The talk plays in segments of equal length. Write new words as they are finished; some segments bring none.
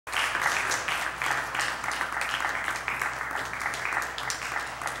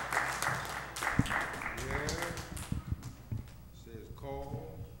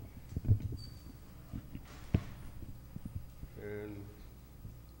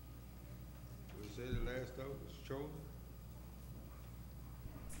chosen?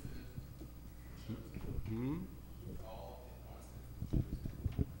 Hmm?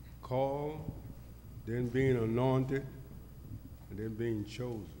 Called, then being anointed, and then being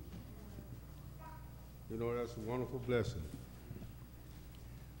chosen. You know, that's a wonderful blessing.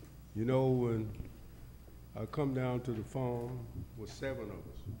 You know, when I come down to the farm with 7 of us,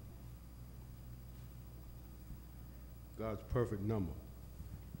 God's perfect number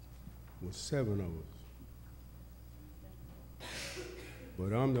was 7 of us.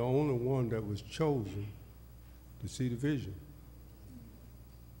 But I'm the only one that was chosen to see the vision.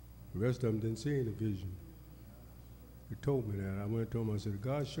 The rest of them didn't see any vision. He told me that. I went to him, I said, did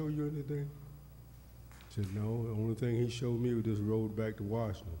God show you anything? He said, no, the only thing he showed me was this road back to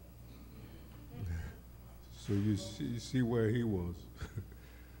Washington. So you see where he was.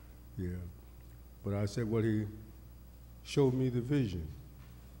 Yeah. But I said, well, he showed me the vision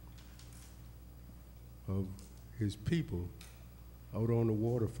of his people out on the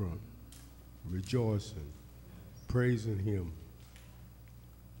waterfront, rejoicing, praising him.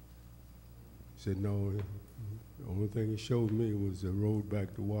 He said, no, the only thing he showed me was the road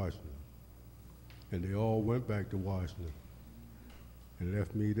back to Washington. And they all went back to Washington and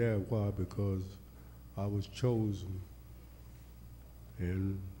left me there. Why? Because I was chosen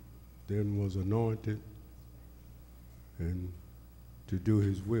and then was anointed and to do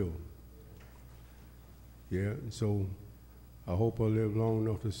his will. Yeah, and so I hope I live long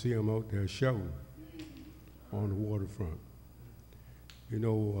enough to see him out there shouting on the waterfront. You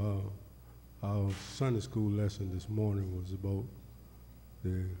know, our Sunday school lesson this morning was about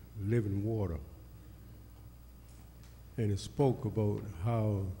the living water. And it spoke about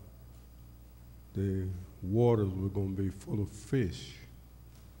how the waters were going to be full of fish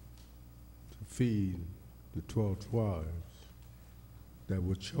to feed the 12 tribes that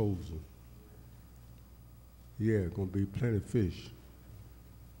were chosen. Yeah, going to be plenty of fish.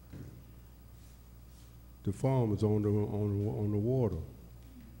 The farm is on the water,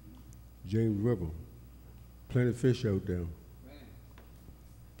 James River. Plenty of fish out there.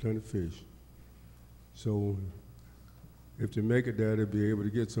 Plenty of fish. So if they make it there, they'll be able to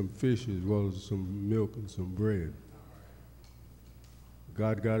get some fish as well as some milk and some bread.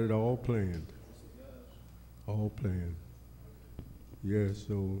 God got it all planned. All planned. Yeah,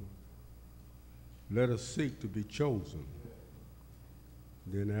 so let us seek to be chosen.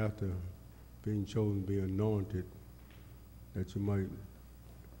 Then after being chosen, be anointed, that you might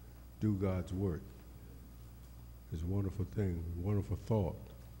do God's work. It's a wonderful thing, a wonderful thought.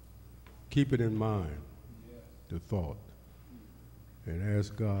 Keep it in mind, the thought, and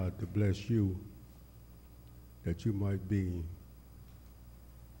ask God to bless you that you might be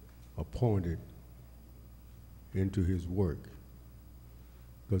appointed into his work,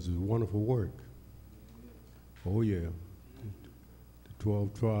 because it's a wonderful work. Oh yeah, the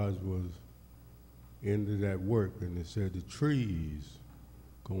 12 tribes was into that work, and they said the trees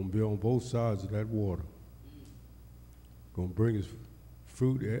gonna be on both sides of that water, gonna bring us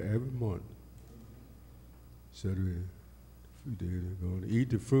fruit every month. Said they're gonna eat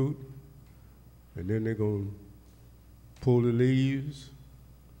the fruit, and then they're gonna pull the leaves,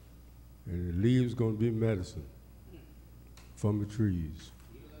 and the leaves gonna be medicine from the trees.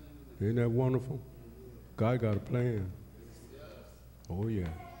 Isn't that wonderful? God got a plan. Oh yeah.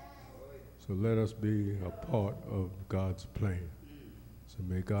 So let us be a part of God's plan. So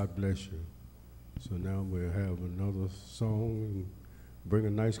may God bless you. So now we'll have another song and bring a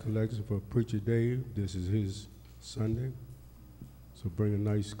nice collection for Preacher Dave. This is his Sunday. So bring a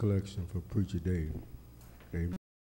nice collection for Preacher Dave.